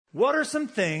What are some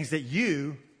things that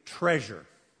you treasure?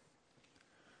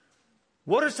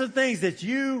 What are some things that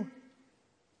you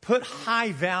put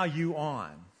high value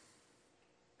on?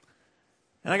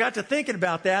 And I got to thinking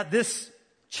about that. This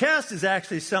chest is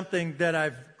actually something that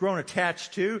I've grown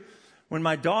attached to. When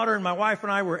my daughter and my wife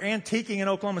and I were antiquing in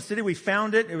Oklahoma City, we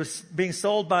found it. It was being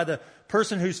sold by the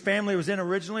person whose family it was in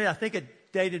originally. I think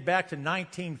it dated back to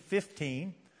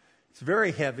 1915. It's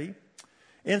very heavy.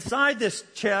 Inside this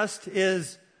chest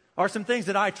are some things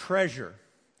that I treasure.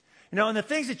 You know, and the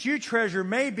things that you treasure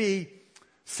may be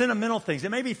sentimental things.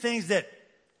 It may be things that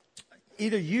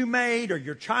either you made or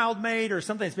your child made or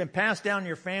something that's been passed down in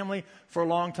your family for a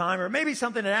long time, or maybe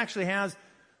something that actually has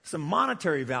some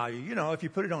monetary value. You know, if you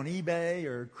put it on eBay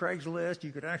or Craigslist,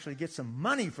 you could actually get some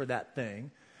money for that thing.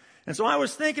 And so I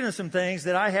was thinking of some things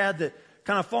that I had that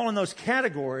kind of fall in those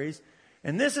categories,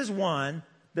 and this is one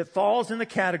that falls in the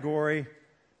category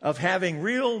of having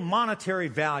real monetary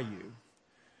value.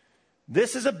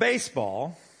 This is a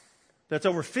baseball that's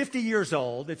over 50 years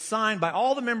old. It's signed by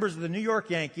all the members of the New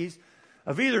York Yankees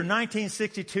of either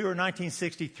 1962 or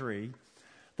 1963.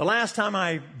 The last time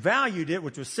I valued it,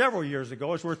 which was several years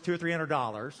ago, it's worth $200 or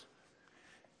 $300.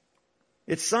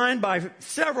 It's signed by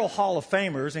several Hall of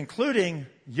Famers, including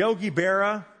Yogi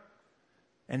Berra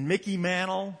and Mickey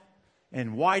Mantle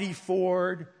and Whitey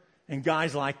Ford and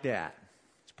guys like that.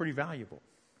 It's pretty valuable.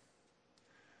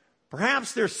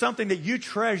 Perhaps there's something that you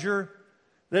treasure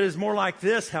that is more like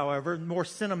this, however, more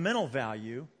sentimental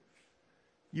value.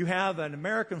 You have an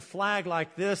American flag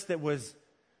like this that was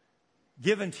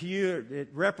given to you. It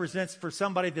represents for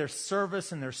somebody their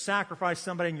service and their sacrifice,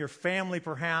 somebody in your family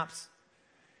perhaps.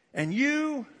 And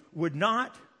you would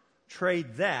not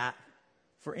trade that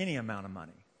for any amount of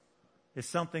money. It's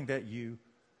something that you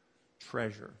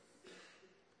treasure.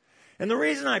 And the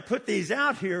reason I put these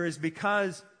out here is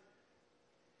because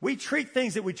we treat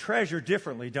things that we treasure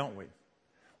differently, don't we?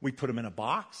 We put them in a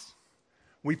box.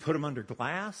 We put them under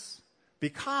glass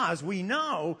because we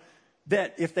know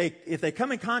that if they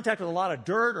come in contact with a lot of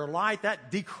dirt or light, that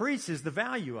decreases the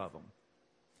value of them.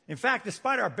 In fact,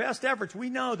 despite our best efforts, we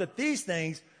know that these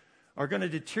things are going to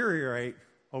deteriorate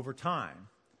over time,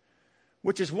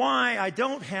 which is why I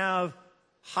don't have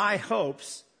high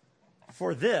hopes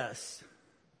for this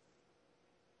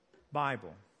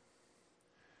Bible.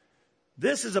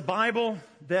 This is a Bible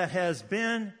that has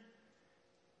been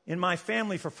in my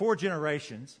family for 4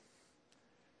 generations.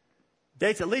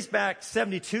 Dates at least back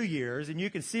 72 years, and you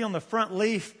can see on the front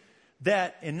leaf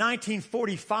that in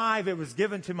 1945 it was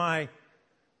given to my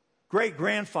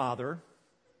great-grandfather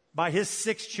by his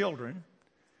 6 children.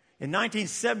 In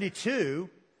 1972,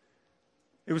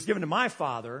 it was given to my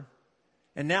father,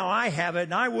 and now I have it,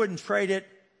 and I wouldn't trade it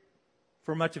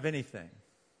for much of anything.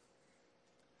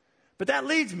 But that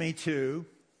leads me to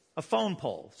a phone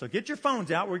poll. So get your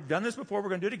phones out. We've done this before. We're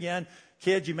going to do it again.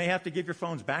 Kids, you may have to give your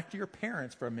phones back to your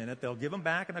parents for a minute. They'll give them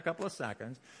back in a couple of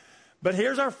seconds. But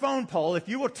here's our phone poll. If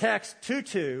you will text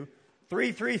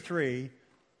 22333,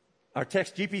 or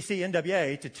text GPC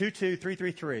NWA to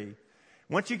 22333,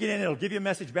 once you get in, it'll give you a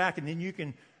message back, and then you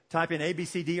can type in A, B,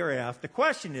 C, D, or F. The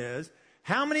question is,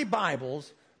 how many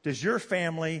Bibles does your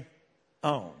family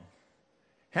own?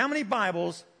 How many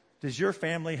Bibles does your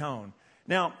family own?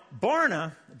 Now,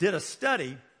 Barna did a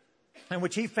study in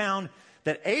which he found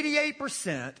that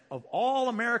 88% of all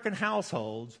American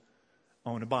households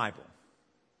own a Bible.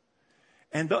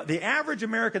 And the average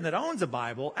American that owns a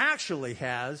Bible actually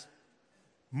has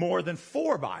more than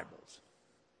 4 Bibles.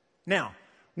 Now,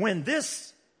 when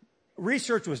this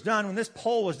research was done, when this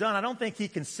poll was done, I don't think he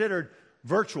considered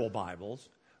virtual Bibles.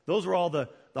 Those were all the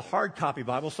hard copy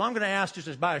Bibles. So I'm going to ask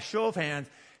just by a show of hands,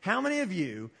 how many of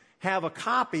you have a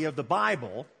copy of the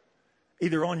Bible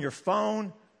either on your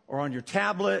phone or on your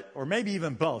tablet or maybe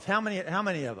even both? How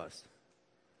many of us?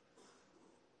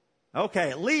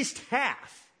 Okay, at least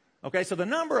half. Okay, so the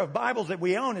number of Bibles that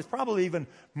we own is probably even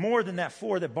more than that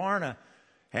 4 that Barna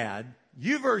had.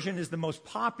 YouVersion is the most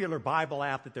popular Bible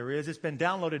app that there is. It's been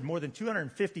downloaded more than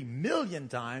 250 million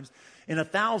times in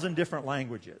 1,000 different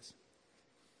languages.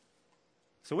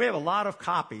 So we have a lot of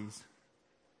copies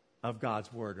of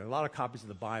God's Word, a lot of copies of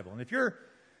the Bible. And if you're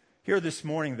here this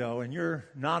morning, though, and you're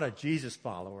not a Jesus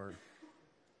follower,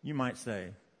 you might say,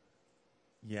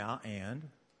 yeah, and?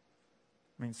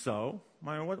 I mean, so?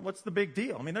 What's the big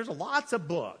deal? I mean, there's lots of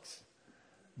books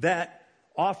that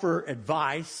offer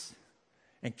advice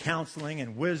and counseling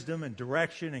and wisdom and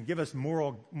direction and give us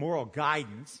moral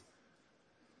guidance.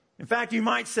 In fact, you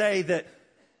might say that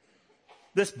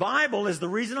this Bible is the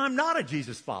reason I'm not a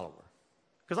Jesus follower.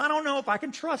 Because I don't know if I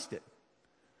can trust it.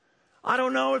 I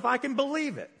don't know if I can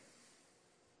believe it.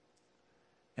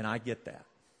 And I get that.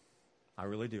 I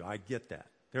really do. I get that.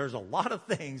 There's a lot of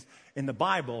things in the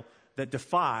Bible that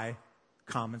defy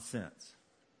common sense.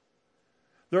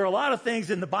 There are a lot of things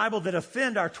in the Bible that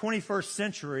offend our 21st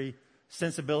century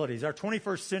sensibilities, our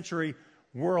 21st century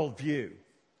worldview.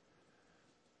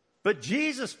 But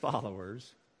Jesus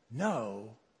followers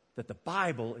know that the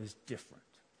Bible is different.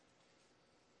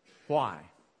 Why?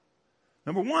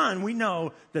 Number one, we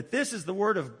know that this is the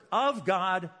word of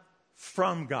God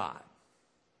from God.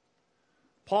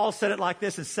 Paul said it like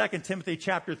this in 2 Timothy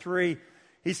chapter 3.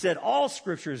 He said, all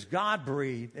scripture is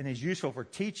God-breathed and is useful for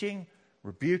teaching,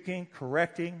 rebuking,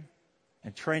 correcting,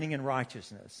 and training in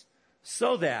righteousness,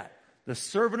 so that the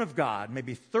servant of God may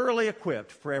be thoroughly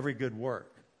equipped for every good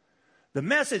work. The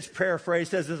Message paraphrase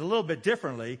says it a little bit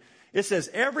differently. It says,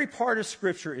 every part of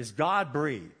Scripture is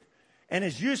God-breathed and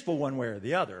is useful one way or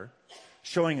the other,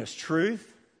 showing us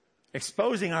truth,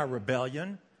 exposing our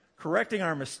rebellion, correcting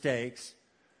our mistakes,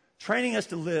 training us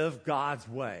to live God's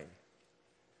way.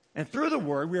 And through the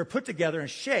Word, we are put together and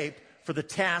shaped for the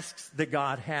tasks that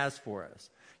God has for us.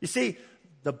 You see,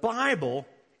 the Bible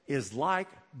is like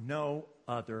no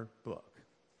other book.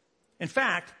 In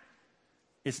fact,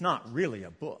 it's not really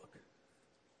a book.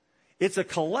 It's a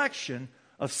collection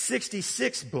of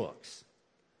 66 books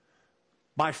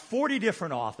by 40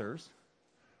 different authors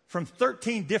from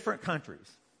 13 different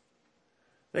countries.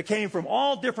 They came from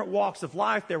all different walks of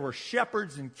life. There were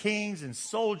shepherds and kings and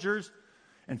soldiers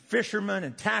and fishermen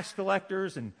and tax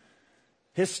collectors and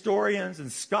historians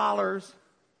and scholars.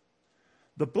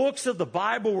 The books of the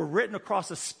Bible were written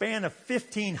across a span of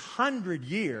 1,500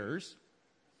 years,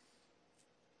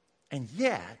 and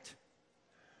yet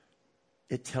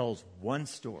it tells one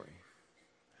story.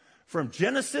 From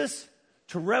Genesis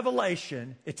to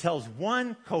Revelation, it tells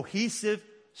one cohesive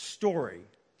story.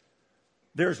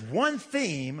 There's one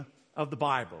theme of the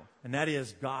Bible, and that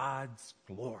is God's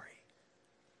glory.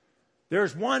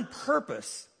 There's one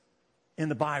purpose in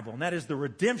the Bible, and that is the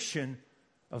redemption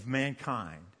of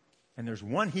mankind. And there's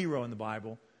one hero in the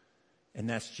Bible, and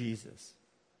that's Jesus.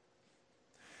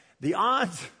 The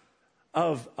odds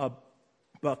of a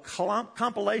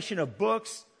compilation of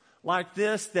books like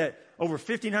this that over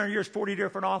 1,500 years, 40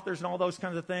 different authors and all those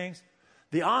kinds of things,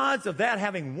 the odds of that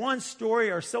having one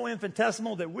story are so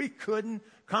infinitesimal that we couldn't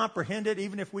comprehend it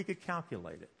even if we could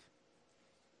calculate it.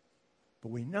 But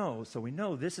we know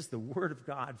this is the Word of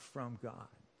God from God.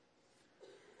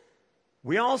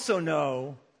 We also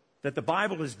know that the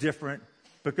Bible is different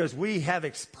because we have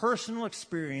personal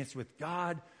experience with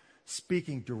God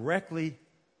speaking directly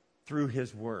through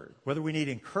His Word. Whether we need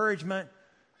encouragement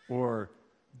or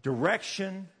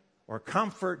direction or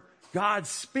comfort, God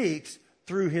speaks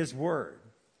through His Word.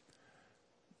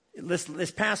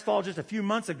 This past fall, just a few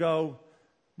months ago,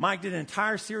 Mike did an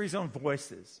entire series on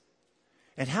voices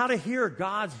and how to hear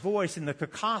God's voice in the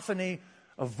cacophony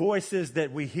of voices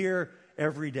that we hear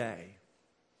every day.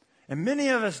 And many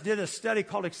of us did a study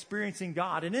called Experiencing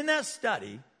God. And in that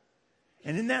study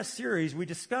and in that series, we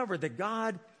discovered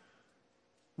that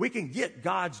we can get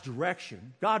God's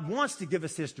direction. God wants to give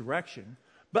us His direction.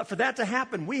 But for that to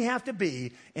happen, we have to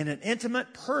be in an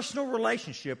intimate, personal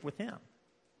relationship with Him.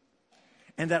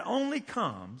 And that only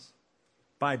comes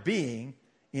by being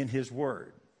in His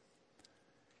Word.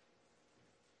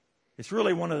 It's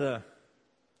really one of the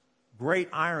great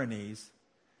ironies,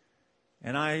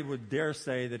 and I would dare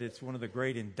say that it's one of the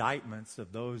great indictments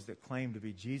of those that claim to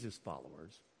be Jesus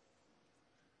followers,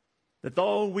 that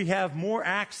though we have more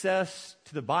access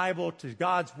to the Bible, to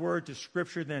God's Word, to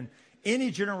Scripture than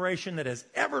any generation that has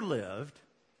ever lived,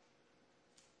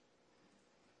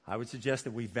 I would suggest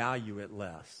that we value it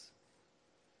less.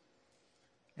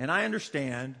 And I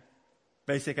understand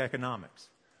basic economics.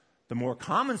 The more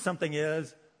common something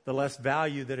is, the less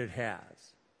value that it has.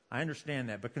 I understand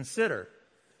that. But consider,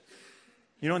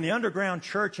 in the underground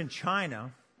church in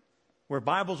China, where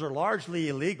Bibles are largely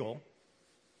illegal,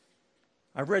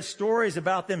 I've read stories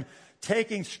about them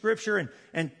taking Scripture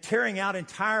and tearing out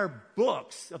entire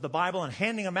books of the Bible and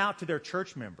handing them out to their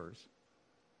church members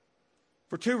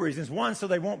for two reasons. One, so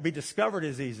they won't be discovered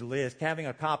as easily as having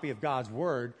a copy of God's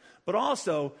Word, but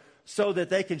also so that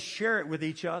they can share it with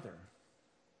each other.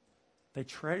 They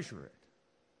treasure it.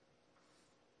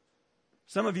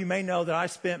 Some of you may know that I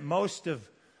spent more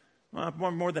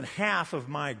than half of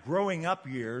my growing up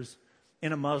years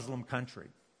in a Muslim country.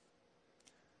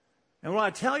 And what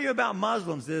I tell you about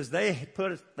Muslims is they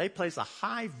place a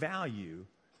high value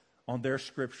on their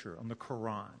Scripture, on the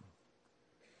Quran.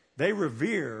 They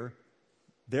revere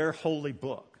their holy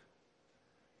book.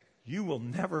 You will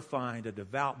never find a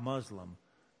devout Muslim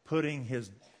putting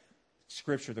his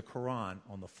Scripture, the Quran,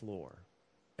 on the floor,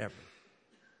 ever.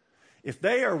 If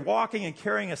they are walking and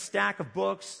carrying a stack of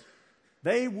books,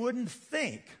 they wouldn't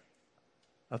think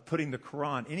of putting the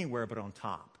Quran anywhere but on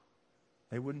top.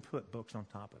 They wouldn't put books on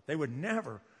top of it. They would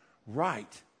never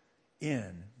write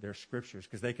in their scriptures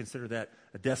because they consider that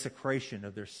a desecration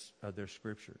of their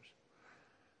scriptures.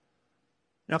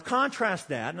 Now contrast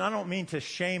that, and I don't mean to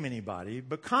shame anybody,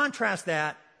 but contrast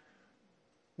that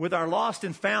with our lost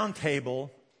and found table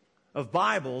of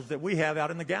Bibles that we have out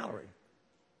in the gallery.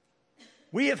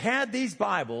 We have had these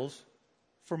Bibles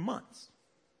for months.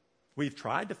 We've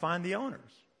tried to find the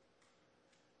owners,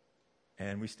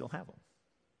 and we still have them.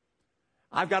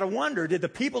 I've got to wonder, did the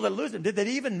people that lose them, did they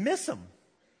even miss them?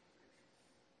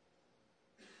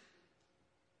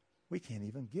 We can't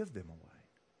even give them away.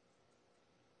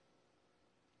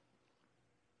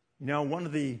 You know, one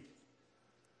of the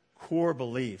core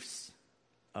beliefs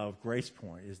of Grace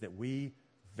Point is that we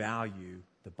value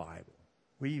the Bible.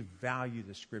 We value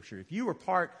the Scripture. If you were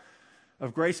part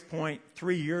of Grace Point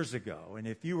 3 years ago, and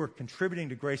if you were contributing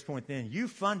to Grace Point then, you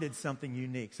funded something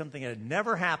unique, something that had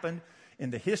never happened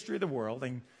in the history of the world,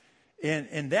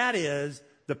 and that is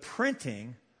the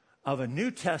printing of a New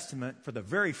Testament for the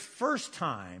very first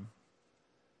time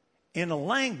in a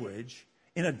language,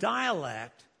 in a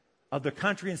dialect of the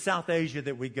country in South Asia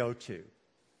that we go to.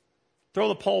 Throw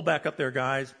the poll back up there,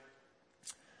 guys.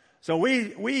 So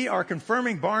we are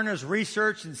confirming Barna's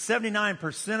research, and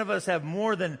 79% of us have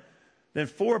more than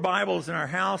 4 Bibles in our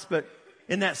house. But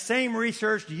in that same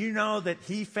research, do you know that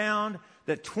he found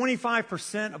that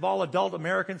 25% of all adult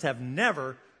Americans have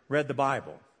never read the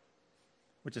Bible?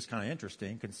 Which is kind of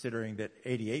interesting, considering that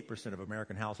 88% of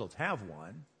American households have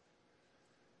one.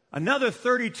 Another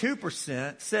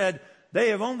 32% said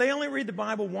they only read the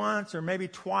Bible once or maybe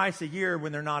twice a year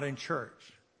when they're not in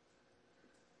church.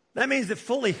 That means that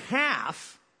fully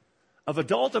half of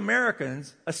adult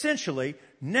Americans essentially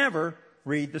never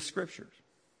read the Scriptures.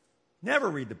 Never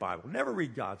read the Bible. Never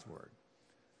read God's Word.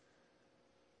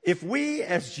 If we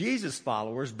as Jesus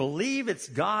followers believe it's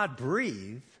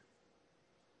God-breathed,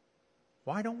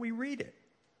 why don't we read it?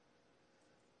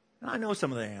 I know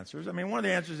some of the answers. I mean, one of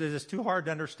the answers is it's too hard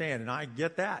to understand, and I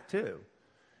get that too.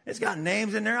 It's got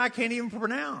names in there I can't even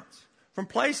pronounce, from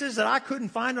places that I couldn't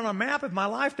find on a map if my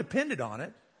life depended on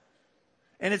it.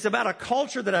 And it's about a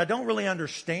culture that I don't really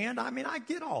understand. I mean, I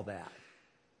get all that.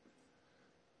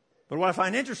 But what I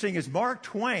find interesting is Mark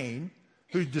Twain,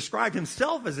 who described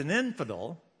himself as an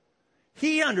infidel,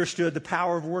 he understood the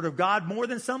power of the Word of God more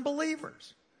than some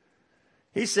believers.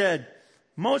 He said,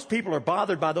 most people are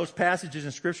bothered by those passages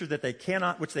in Scripture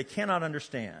which they cannot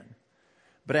understand.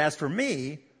 But as for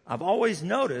me, I've always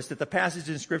noticed that the passages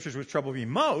in Scriptures which trouble me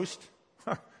most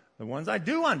are the ones I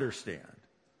do understand.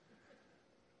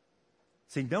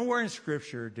 See, nowhere in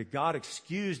Scripture did God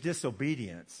excuse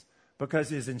disobedience because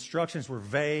his instructions were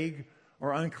vague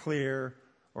or unclear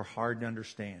or hard to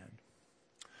understand.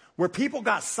 Where people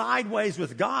got sideways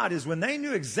with God is when they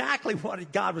knew exactly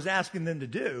what God was asking them to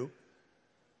do,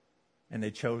 and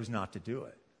they chose not to do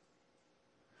it.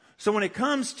 So when it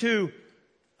comes to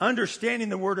understanding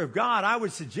the Word of God, I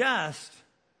would suggest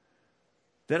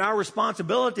that our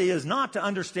responsibility is not to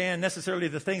understand necessarily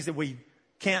the things that we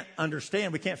can't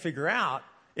understand, we can't figure out.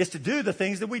 It's to do the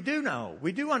things that we do know,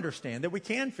 we do understand, that we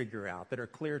can figure out, that are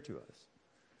clear to us.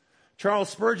 Charles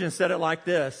Spurgeon said it like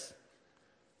this: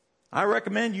 I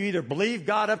recommend you either believe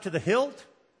God up to the hilt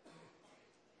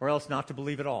or else not to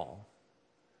believe at all.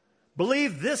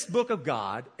 Believe this book of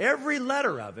God, every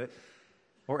letter of it,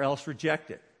 or else reject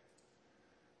it.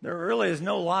 There really is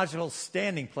no logical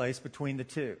standing place between the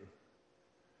two.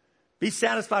 Be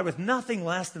satisfied with nothing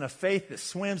less than a faith that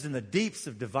swims in the deeps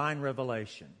of divine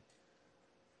revelation.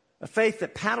 A faith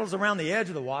that paddles around the edge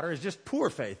of the water is just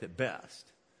poor faith at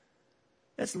best.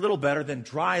 It's a little better than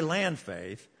dry land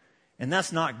faith, and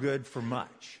that's not good for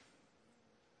much.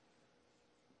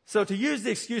 So to use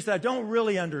the excuse that I don't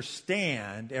really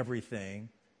understand everything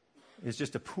is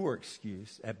just a poor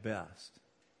excuse at best.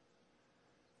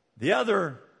 The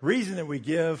other reason that we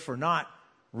give for not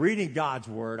reading God's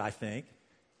Word, I think,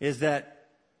 is that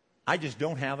I just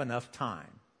don't have enough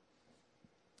time.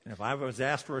 And if I was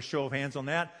asked for a show of hands on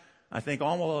that, I think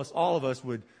almost all of us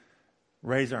would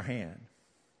raise our hand.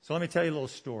 So let me tell you a little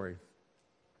story.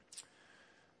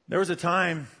 There was a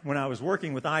time when I was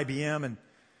working with IBM, and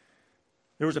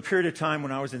there was a period of time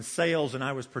when I was in sales and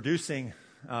I was producing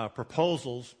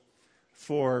proposals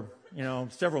for,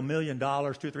 several $1 million, $2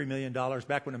 or $3 million,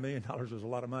 back when $1 million was a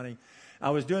lot of money.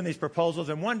 I was doing these proposals,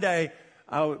 and one time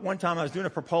I was doing a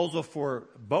proposal for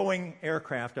Boeing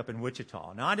aircraft up in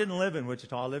Wichita. Now, I didn't live in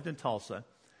Wichita. I lived in Tulsa.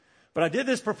 But I did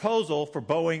this proposal for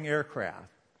Boeing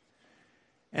aircraft.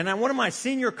 And one of my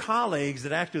senior colleagues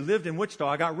that actually lived in Wichita,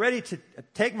 I got ready to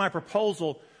take my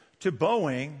proposal to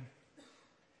Boeing,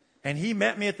 and he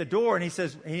met me at the door, and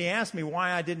he asked me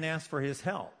why I didn't ask for his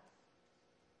help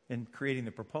in creating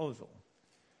the proposal.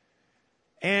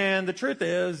 And the truth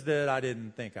is that I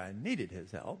didn't think I needed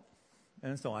his help,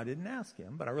 and so I didn't ask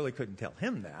him, but I really couldn't tell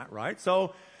him that, right?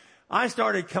 So I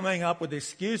started coming up with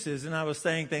excuses, and I was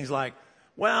saying things like,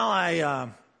 well,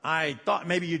 I thought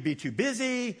maybe you'd be too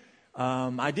busy.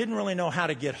 I didn't really know how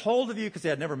to get hold of you because I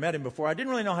had never met him before. I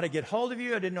didn't really know how to get hold of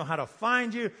you. I didn't know how to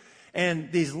find you.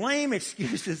 And these lame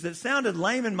excuses that sounded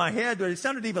lame in my head, but it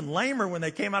sounded even lamer when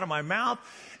they came out of my mouth.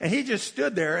 And he just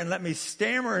stood there and let me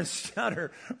stammer and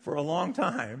stutter for a long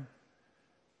time.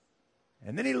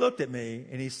 And then he looked at me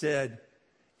and he said,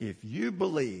 if you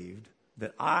believed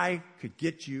that I could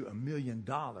get you $1 million,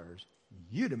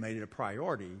 you'd have made it a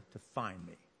priority to find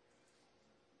me.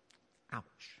 Ouch.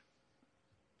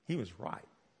 He was right.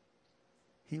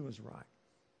 He was right.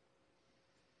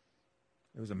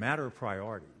 It was a matter of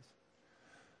priorities.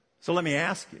 So let me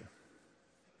ask you,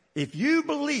 if you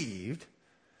believed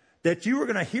that you were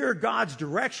going to hear God's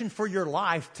direction for your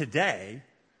life today,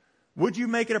 would you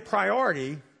make it a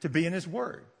priority to be in His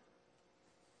Word?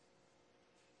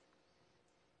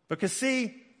 Because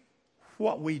see,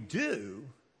 what we do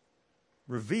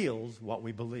reveals what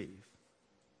we believe.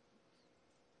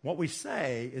 What we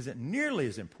say isn't nearly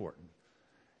as important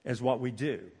as what we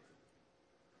do.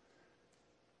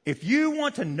 If you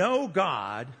want to know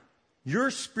God,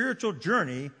 your spiritual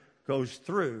journey goes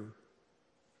through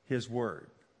His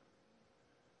Word.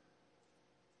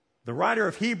 The writer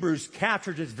of Hebrews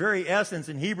captured its very essence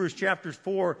in Hebrews chapter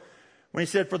 4 when he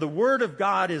said, for the Word of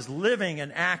God is living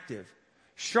and active,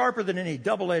 sharper than any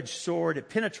double-edged sword. It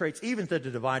penetrates even to the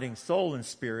dividing soul and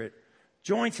spirit,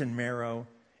 joints and marrow.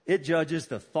 It judges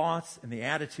the thoughts and the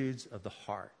attitudes of the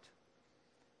heart.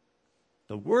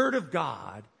 The Word of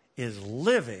God is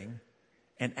living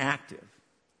and active.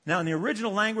 Now, in the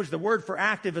original language, the word for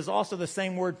active is also the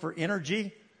same word for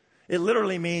energy. It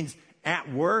literally means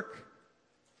at work.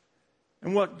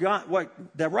 And what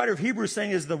the writer of Hebrews is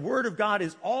saying is the Word of God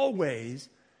is always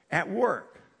at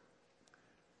work.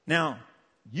 Now,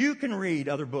 you can read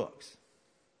other books,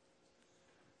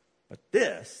 but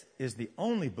this is the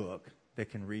only book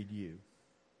that can read you.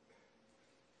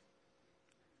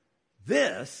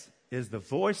 This is the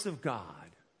voice of God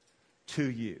to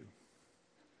you.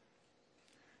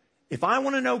 If I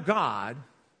want to know God,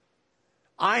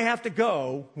 I have to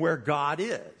go where God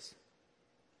is.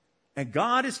 And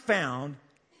God is found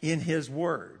in His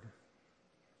Word.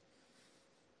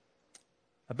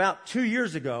 About 2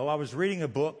 years ago, I was reading a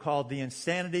book called The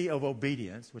Insanity of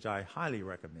Obedience, which I highly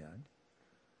recommend.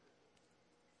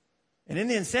 And in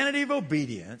The Insanity of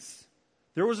Obedience,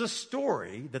 there was a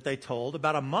story that they told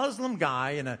about a Muslim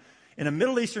guy in a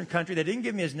Middle Eastern country. They didn't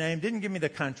give me his name, didn't give me the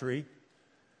country.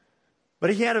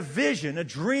 But he had a vision, a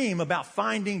dream about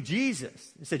finding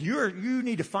Jesus. He said, you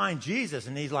need to find Jesus.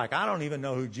 And he's like, I don't even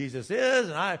know who Jesus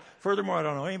is. And furthermore, I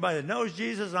don't know anybody that knows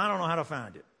Jesus. And I don't know how to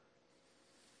find it.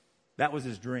 That was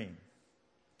his dream.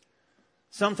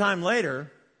 Sometime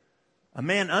later, a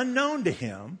man unknown to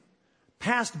him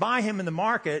passed by him in the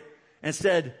market and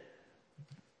said,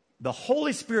 the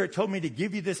Holy Spirit told me to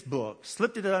give you this book,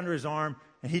 slipped it under his arm,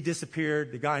 and he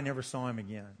disappeared. The guy never saw him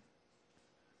again.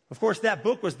 Of course, that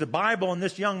book was the Bible, and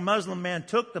this young Muslim man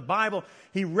took the Bible.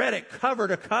 He read it cover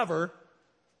to cover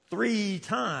 3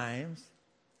 times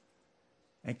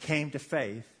and came to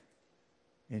faith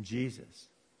in Jesus.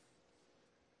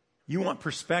 You want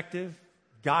perspective,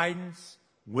 guidance,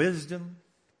 wisdom,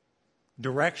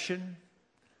 direction?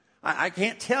 I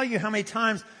can't tell you how many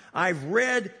times I've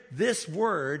read this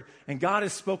word and God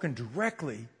has spoken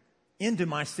directly into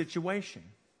my situation.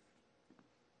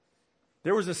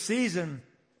 There was a season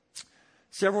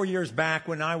several years back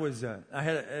when I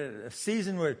had a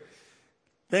season where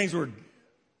things were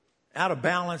out of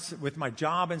balance with my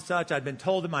job and such. I'd been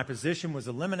told that my position was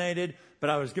eliminated, but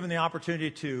I was given the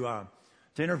opportunity to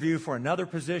interview for another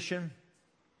position.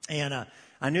 And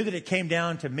I knew that it came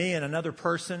down to me and another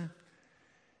person.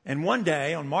 And one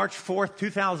day, on March 4th,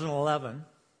 2011,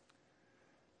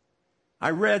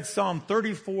 I read Psalm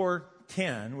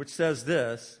 34:10, which says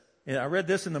this. I read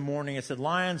this in the morning. It said,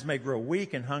 lions may grow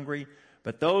weak and hungry,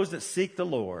 but those that seek the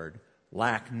Lord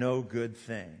lack no good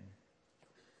thing.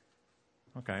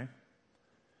 Okay.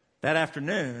 That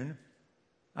afternoon,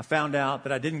 I found out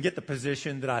that I didn't get the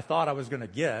position that I thought I was going to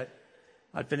get.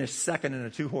 I'd finished second in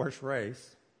a 2-horse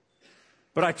race.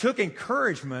 But I took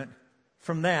encouragement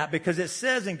from that because it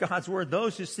says in God's Word,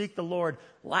 those who seek the Lord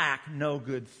lack no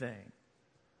good thing.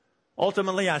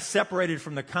 Ultimately, I separated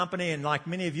from the company, and like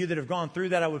many of you that have gone through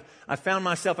that, I found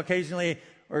myself occasionally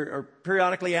or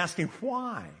periodically asking,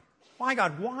 why? Why,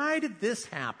 God? Why did this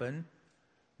happen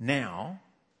now?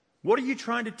 What are you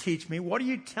trying to teach me? What are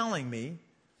you telling me?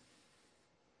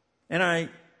 And I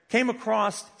came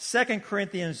across 2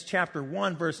 Corinthians chapter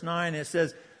 1, verse 9, and it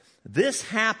says, this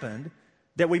happened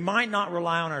that we might not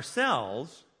rely on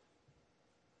ourselves,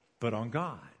 but on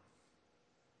God.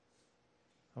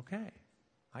 Okay,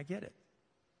 I get it.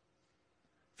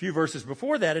 A few verses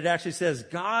before that, it actually says,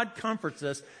 God comforts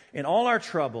us in all our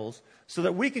troubles so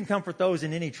that we can comfort those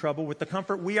in any trouble with the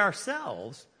comfort we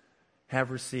ourselves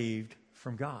have received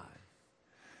from God.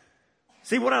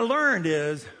 See, what I learned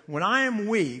is when I am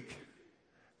weak,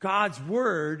 God's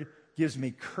Word gives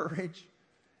me courage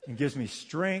and gives me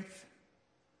strength.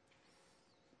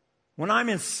 When I'm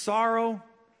in sorrow,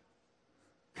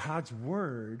 God's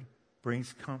Word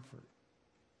brings comfort.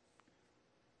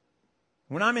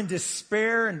 When I'm in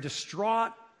despair and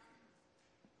distraught,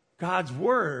 God's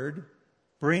Word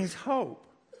brings hope.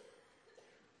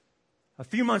 A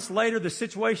few months later, the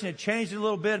situation had changed a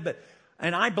little bit,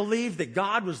 and I believed that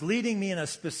God was leading me in a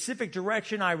specific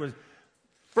direction. I was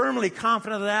firmly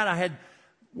confident of that. I had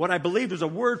what I believed was a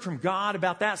word from God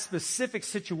about that specific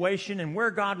situation and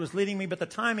where God was leading me, but the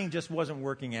timing just wasn't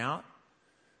working out.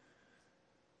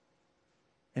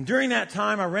 And during that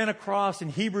time, I ran across in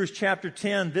Hebrews chapter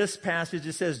 10 this passage.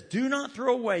 It says, do not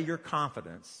throw away your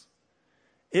confidence.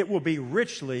 It will be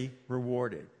richly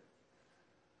rewarded.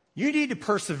 You need to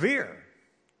persevere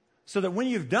so that when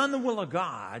you've done the will of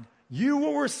God, you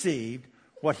will receive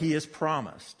what He has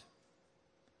promised.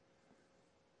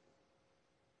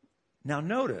 Now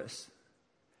notice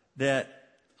that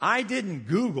I didn't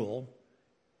Google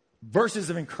verses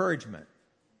of encouragement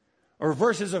or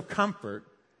verses of comfort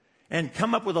and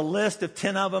come up with a list of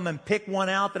 10 of them and pick one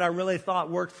out that I really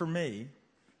thought worked for me.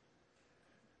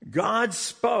 God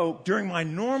spoke during my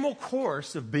normal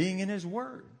course of being in His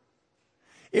Word.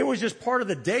 It was just part of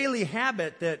the daily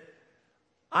habit that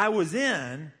I was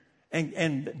in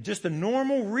and just the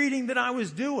normal reading that I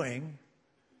was doing,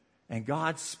 and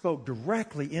God spoke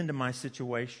directly into my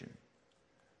situation.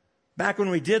 Back when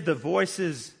we did the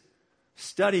Voices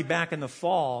study back in the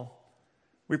fall,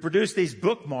 we produced these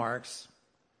bookmarks,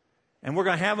 and we're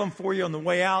going to have them for you on the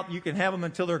way out. You can have them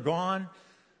until they're gone.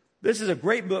 This is a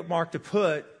great bookmark to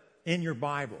put in your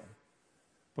Bible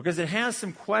because it has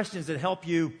some questions that help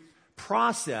you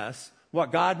process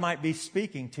what God might be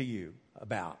speaking to you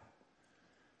about.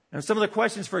 And some of the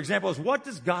questions, for example, is what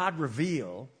does God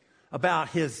reveal about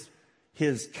His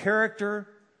character,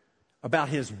 about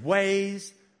His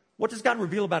ways? What does God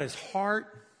reveal about His heart?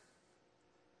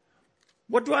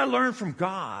 What do I learn from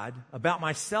God about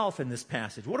myself in this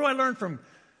passage? What do I learn from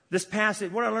this passage?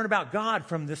 What do I learn about God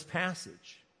from this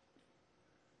passage?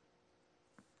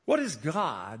 What is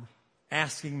God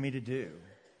asking me to do?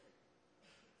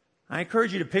 I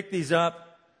encourage you to pick these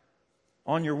up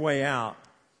on your way out.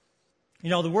 You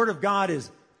know, the Word of God is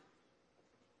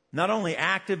not only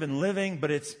active and living,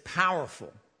 but it's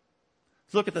powerful.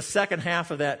 Let's look at the second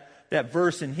half of that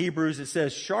verse in Hebrews. It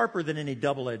says, sharper than any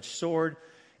double-edged sword.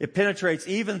 It penetrates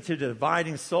even to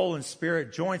dividing soul and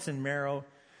spirit, joints and marrow.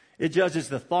 It judges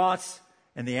the thoughts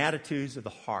and the attitudes of the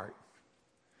heart.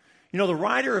 You know, the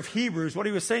writer of Hebrews, what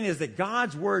he was saying is that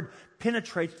God's Word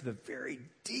penetrates to the very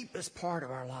deepest part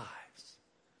of our lives.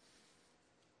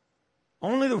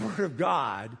 Only the Word of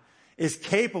God is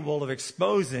capable of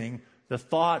exposing the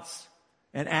thoughts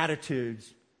and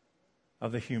attitudes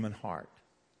of the human heart.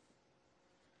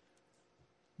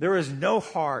 There is no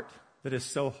heart that is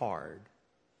so hard.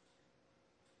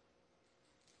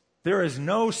 There is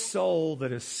no soul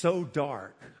that is so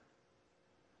dark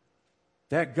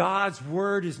that God's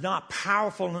Word is not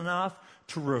powerful enough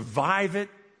to revive it,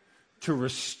 to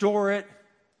restore it,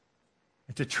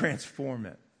 and to transform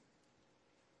it.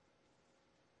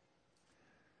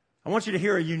 I want you to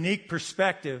hear a unique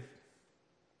perspective.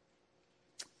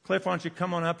 Cliff, why don't you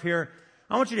come on up here?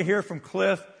 I want you to hear from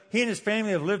Cliff. He and his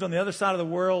family have lived on the other side of the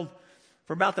world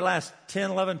for about the last 10,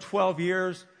 11, 12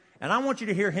 years. And I want you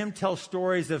to hear him tell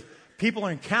stories of people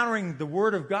encountering the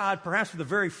Word of God, perhaps for the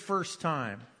very first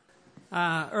time.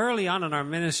 Early on in our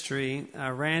ministry,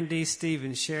 Randy, Steve,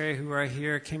 and Sherry, who are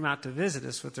here, came out to visit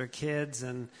us with their kids.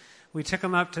 And we took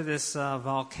them up to this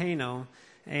volcano,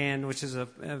 which is a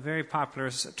very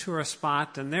popular tourist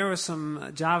spot. And there were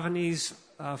some Javanese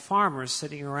farmers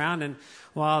sitting around. And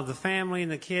while the family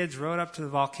and the kids rode up to the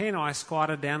volcano, I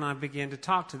squatted down and I began to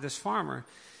talk to this farmer.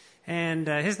 And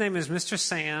his name is Mr.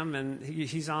 Sam, and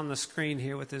he's on the screen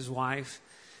here with his wife.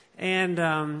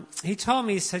 And he told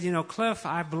me, he said, you know, Cliff,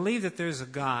 I believe that there's a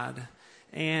God.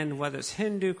 And whether it's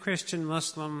Hindu, Christian,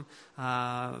 Muslim,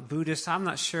 Buddhist, I'm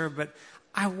not sure, but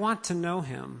I want to know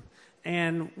him.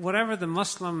 And whatever the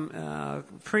Muslim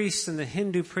priests and the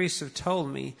Hindu priests have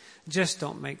told me just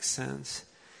don't make sense.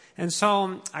 And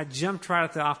so I jumped right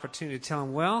at the opportunity to tell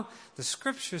him, well, the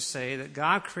scriptures say that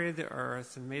God created the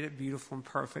earth and made it beautiful and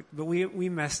perfect, but we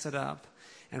messed it up.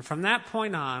 And from that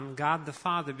point on, God the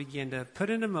Father began to put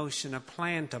into motion a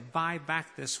plan to buy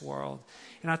back this world.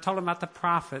 And I told him about the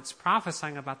prophets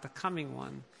prophesying about the coming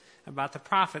one, about the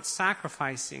prophets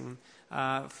sacrificing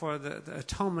for the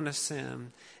atonement of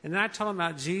sin. And then I told him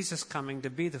about Jesus coming to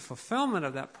be the fulfillment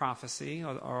of that prophecy,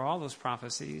 or all those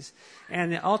prophecies,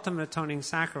 and the ultimate atoning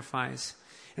sacrifice.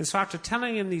 And so after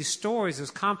telling him these stories,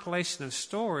 this compilation of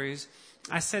stories,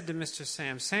 I said to Mr.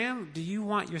 Sam, do you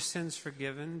want your sins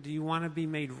forgiven? Do you want to be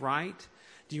made right?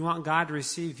 Do you want God to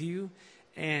receive you?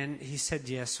 And he said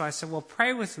yes. So I said, well,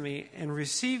 pray with me and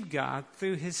receive God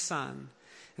through his Son.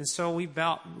 And so we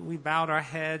bowed our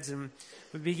heads and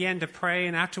we began to pray.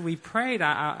 And after we prayed,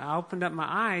 I opened up my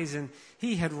eyes, and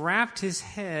he had wrapped his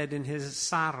head in his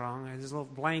sarong, his little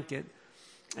blanket,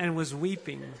 and was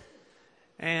weeping.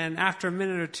 And after a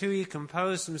minute or two, he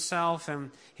composed himself, and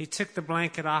he took the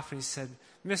blanket off, and he said,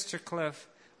 Mr. Cliff,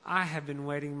 I have been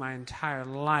waiting my entire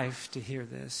life to hear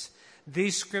this.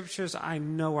 These scriptures I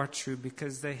know are true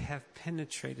because they have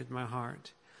penetrated my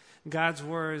heart. God's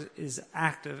word is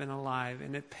active and alive,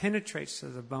 and it penetrates to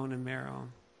the bone and marrow.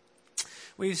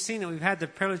 We've seen it. We've had the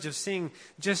privilege of seeing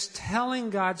just telling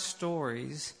God's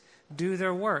stories do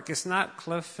their work. It's not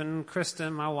Cliff and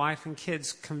Krista, my wife and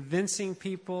kids, convincing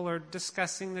people or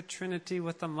discussing the Trinity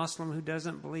with a Muslim who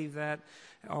doesn't believe that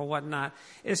or whatnot.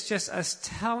 It's just us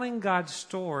telling God's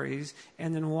stories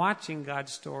and then watching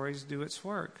God's stories do its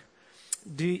work.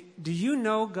 Do you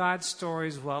know God's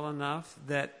stories well enough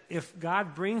that if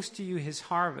God brings to you his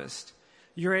harvest,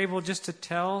 you're able just to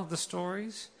tell the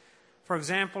stories? For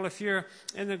example, if you're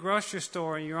in the grocery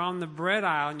store and you're on the bread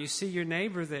aisle and you see your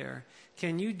neighbor there,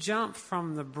 can you jump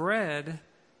from the bread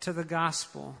to the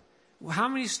gospel? How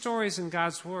many stories in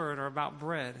God's word are about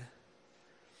bread?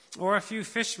 Or if you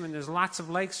fishermen, there's lots of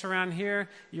lakes around here,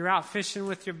 you're out fishing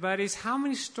with your buddies. How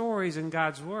many stories in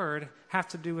God's word have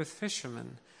to do with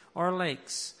fishermen or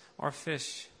lakes or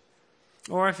fish?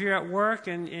 Or if you're at work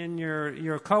and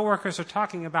your coworkers are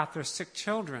talking about their sick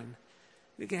children,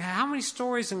 how many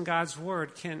stories in God's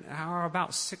word are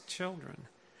about sick children?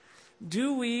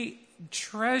 Do we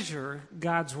treasure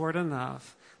God's word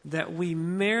enough that we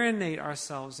marinate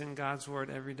ourselves in God's word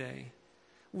every day?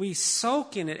 We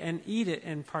soak in it and eat it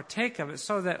and partake of it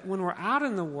so that when we're out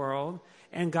in the world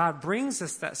and God brings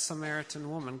us that Samaritan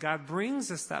woman, God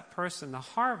brings us that person, the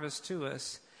harvest to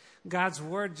us, God's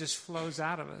word just flows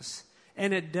out of us.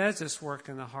 And it does this work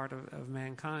in the heart of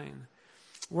mankind.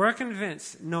 We're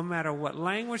convinced no matter what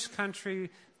language, country,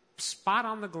 spot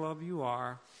on the globe you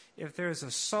are, if there's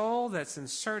a soul that's in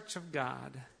search of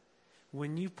God,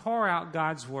 when you pour out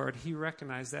God's word, he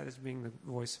recognizes that as being the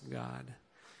voice of God.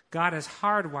 God has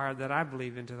hardwired that, I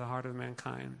believe, into the heart of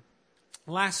mankind.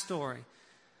 Last story.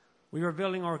 We were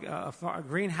building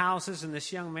greenhouses, and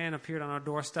this young man appeared on our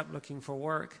doorstep looking for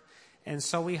work. And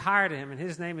so we hired him, and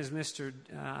his name is Mr.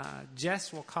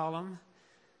 Jess, we'll call him.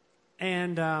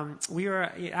 And we were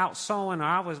out sowing,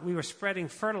 we were spreading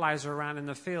fertilizer around in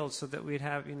the field so that we'd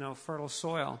have, fertile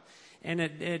soil. And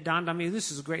it dawned on me,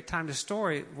 this is a great time to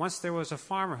story. Once there was a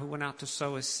farmer who went out to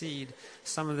sow his seed.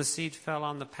 Some of the seed fell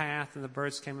on the path, and the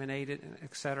birds came and ate it,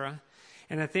 etc.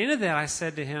 And at the end of that, I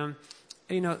said to him,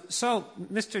 so,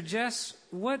 Mr. Jess,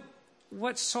 what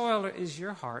soil is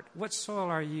your heart? What soil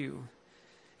are you?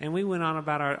 And we went on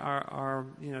about our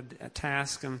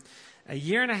task. And a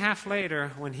year and a half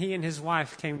later, when he and his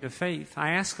wife came to faith,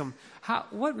 I asked him,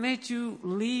 what made you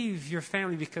leave your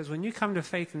family? Because when you come to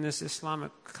faith in this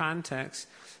Islamic context,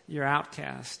 you're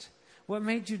outcast. What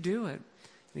made you do it?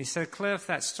 And he said, Cliff,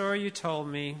 that story you told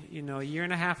me, a year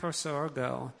and a half or so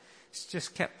ago, it's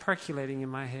just kept percolating in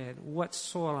my head. What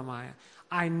soil am I?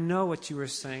 I know what you were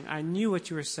saying. I knew what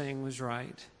you were saying was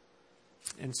right.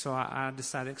 And so I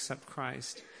decided to accept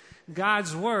Christ.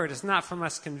 God's word is not from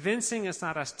us convincing. It's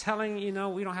not us telling,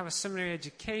 we don't have a seminary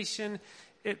education.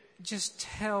 Just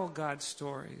tell God's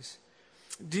stories.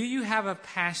 Do you have a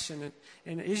passion?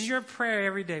 And is your prayer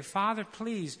every day, Father,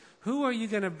 please, who are you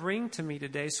going to bring to me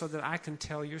today so that I can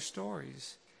tell your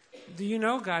stories? Do you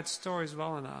know God's stories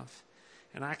well enough?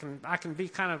 And I can be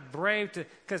kind of brave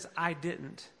because I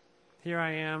didn't. Here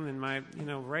I am in my,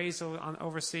 raised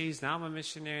overseas. Now I'm a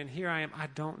missionary, and here I am. I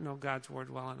don't know God's word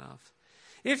well enough.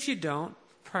 If you don't,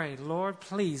 pray, Lord,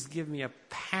 please give me a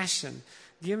passion.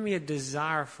 Give me a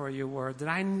desire for your word, that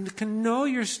I can know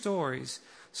your stories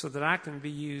so that I can be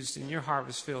used in your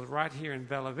harvest field right here in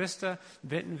Bella Vista,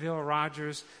 Bentonville,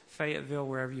 Rogers, Fayetteville,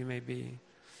 wherever you may be.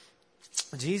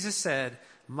 Jesus said,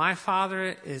 my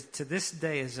Father is to this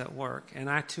day is at work, and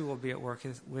I too will be at work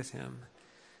with him.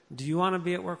 Do you want to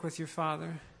be at work with your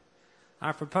Father?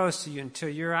 I propose to you, until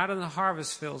you're out in the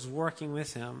harvest fields working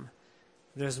with him,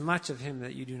 there's much of him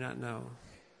that you do not know.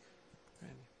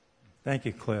 Thank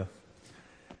you, Cliff.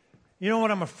 You know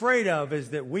what I'm afraid of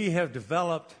is that we have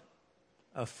developed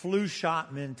a flu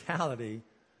shot mentality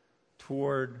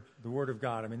toward the Word of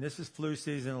God. I mean, this is flu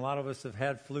season. A lot of us have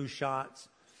had flu shots.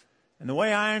 And the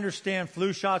way I understand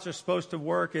flu shots are supposed to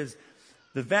work is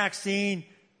the vaccine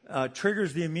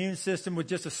triggers the immune system with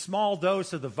just a small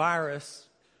dose of the virus.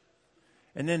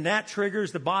 And then that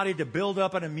triggers the body to build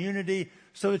up an immunity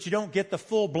so that you don't get the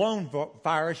full-blown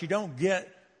virus. You don't get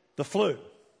the flu.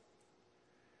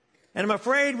 And I'm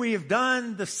afraid we have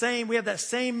done the same. We have that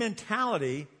same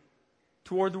mentality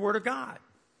toward the Word of God.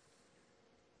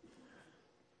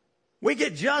 We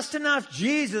get just enough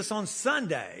Jesus on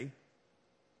Sunday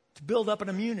to build up an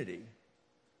immunity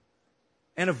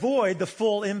and avoid the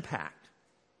full impact.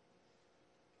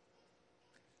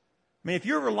 I mean, if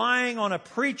you're relying on a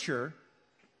preacher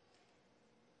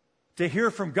to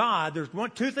hear from God, there's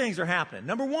two things are happening.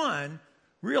 Number one,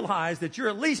 realize that you're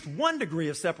at least 1 degree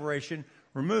of separation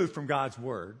removed from God's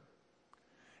Word.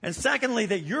 And secondly,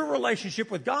 that your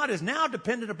relationship with God is now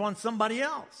dependent upon somebody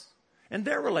else and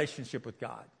their relationship with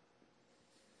God.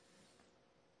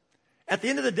 At the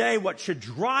end of the day, what should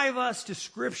drive us to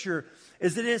Scripture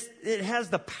is that it has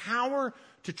the power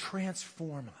to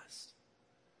transform us.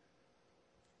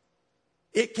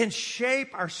 It can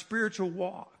shape our spiritual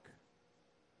walk.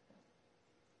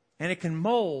 And it can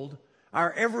mold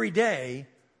our everyday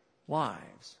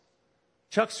lives.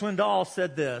 Chuck Swindoll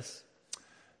said this: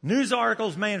 news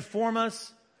articles may inform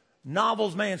us,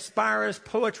 novels may inspire us,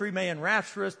 poetry may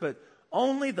enrapture us, but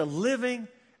only the living,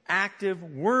 active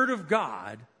Word of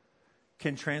God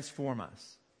can transform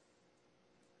us.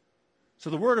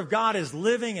 So the Word of God is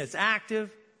living, it's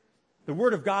active. The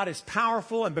Word of God is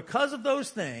powerful, and because of those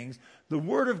things, the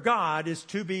Word of God is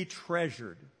to be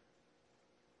treasured.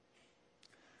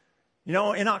 You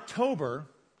know, in October,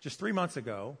 just 3 months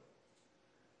ago,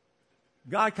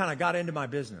 God kind of got into my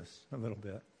business a little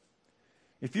bit.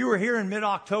 If you were here in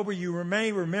mid-October, you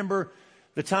may remember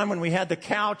the time when we had the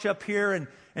couch up here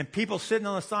and people sitting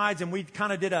on the sides, and we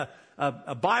kind of did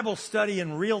a Bible study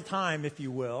in real time, if you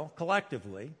will,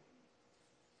 collectively.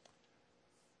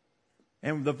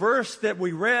 And the verse that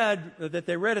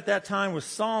they read at that time was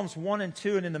Psalms 1 and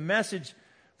 2. And in the Message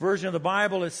version of the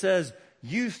Bible, it says,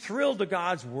 you thrill to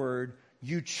God's Word.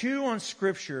 You chew on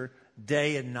Scripture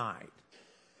day and night.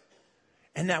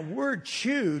 And that word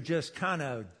chew just kind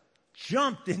of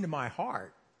jumped into my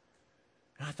heart.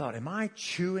 And I thought, am I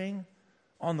chewing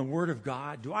on the Word of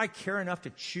God? Do I care enough to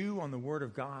chew on the Word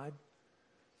of God?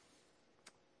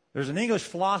 There's an English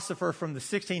philosopher from the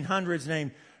 1600s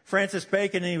named Francis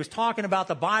Bacon, and he was talking about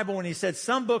the Bible, and he said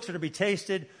some books are to be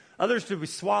tasted, others to be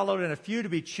swallowed, and a few to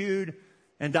be chewed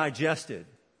and digested.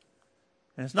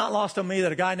 And it's not lost on me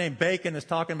that a guy named Bacon is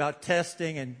talking about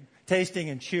tasting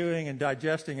and chewing and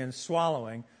digesting and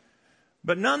swallowing.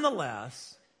 But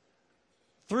nonetheless,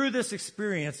 through this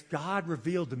experience, God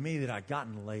revealed to me that I'd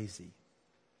gotten lazy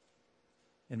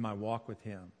in my walk with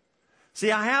Him.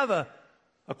 See, I have a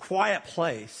quiet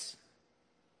place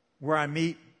where I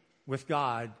meet with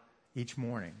God each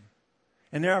morning.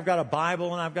 And there I've got a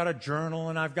Bible, and I've got a journal,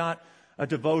 and I've got a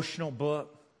devotional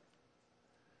book.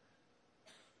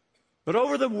 But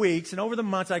over the weeks and over the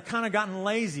months, I'd kind of gotten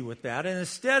lazy with that. And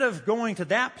instead of going to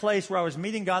that place where I was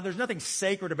meeting God, there's nothing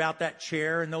sacred about that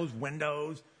chair and those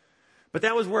windows. But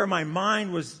that was where my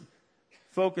mind was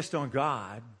focused on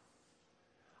God.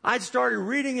 I'd started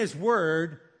reading His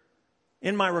Word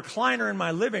in my recliner in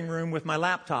my living room with my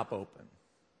laptop open.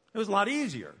 It was a lot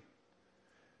easier.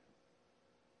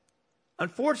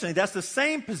 Unfortunately, that's the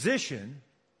same position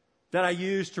that I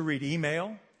use to read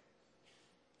email,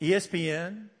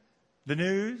 ESPN, the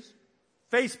news,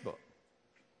 Facebook.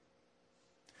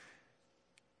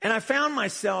 And I found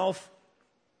myself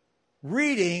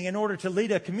reading in order to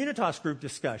lead a Communitas group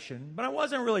discussion, but I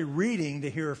wasn't really reading to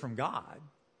hear from God.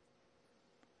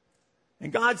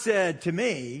 And God said to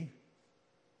me,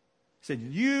 He said,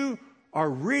 you are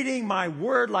reading my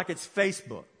Word like it's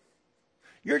Facebook.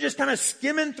 You're just kind of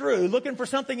skimming through, looking for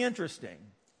something interesting.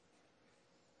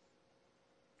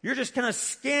 You're just kind of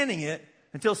scanning it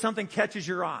until something catches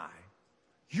your eye.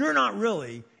 You're not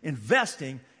really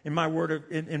investing in my word.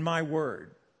 In my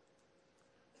word.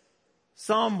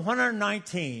 Psalm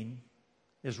 119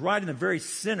 is right in the very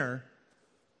center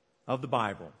of the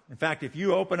Bible. In fact, if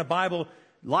you open a Bible,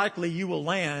 likely you will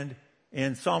land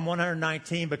in Psalm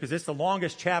 119 because it's the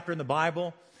longest chapter in the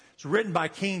Bible. It's written by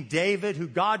King David, who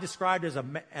God described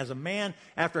as a man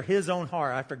after his own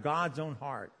heart, after God's own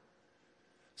heart.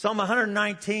 Psalm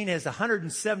 119 has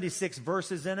 176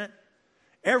 verses in it.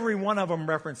 Every one of them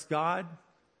reference God.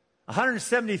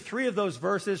 173 of those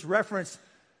verses reference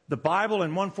the Bible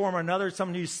in one form or another.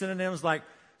 Some use synonyms like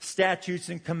statutes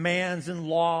and commands and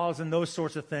laws and those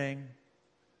sorts of things.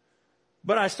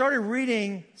 But I started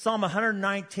reading Psalm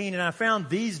 119 and I found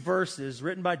these verses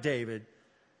written by David.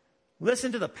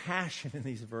 Listen to the passion in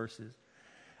these verses.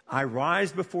 I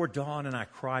rise before dawn and I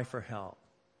cry for help.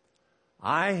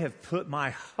 I have put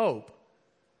my hope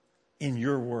in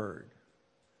your word.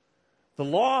 The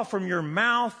law from your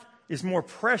mouth is more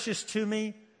precious to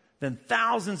me than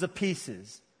thousands of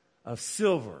pieces of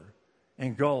silver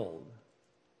and gold.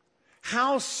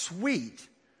 How sweet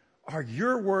are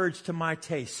your words to my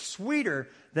taste, sweeter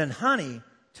than honey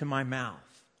to my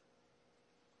mouth.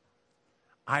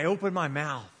 I open my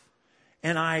mouth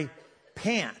and I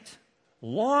pant,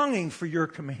 longing for your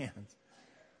commands.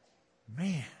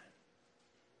 Man,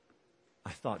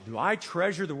 I thought, do I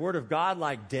treasure the word of God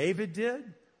like David did?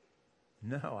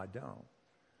 No, I don't.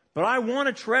 But I want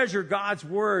to treasure God's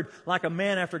word like a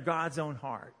man after God's own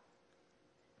heart.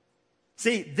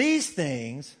 See, these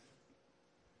things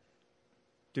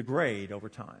degrade over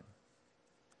time.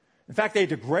 In fact, they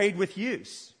degrade with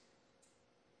use.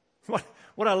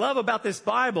 What I love about this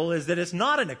Bible is that it's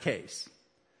not in a case,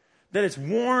 that it's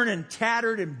worn and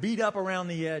tattered and beat up around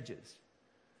the edges.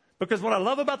 Because what I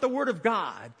love about the Word of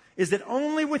God is that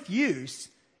only with use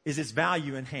is its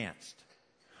value enhanced.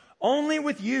 Only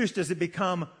with use does it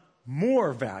become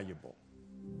more valuable.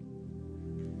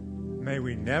 May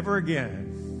we never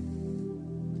again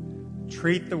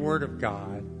treat the Word of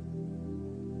God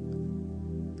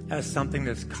as something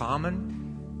that's common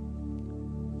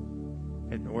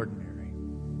and ordinary.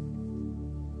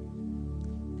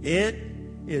 It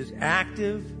is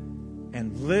active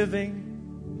and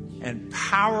living and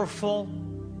powerful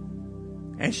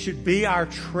and should be our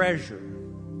treasure,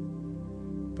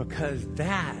 because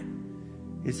that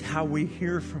is how we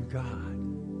hear from God.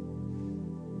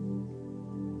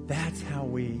 That's how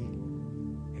we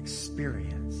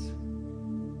experience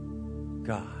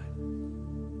God.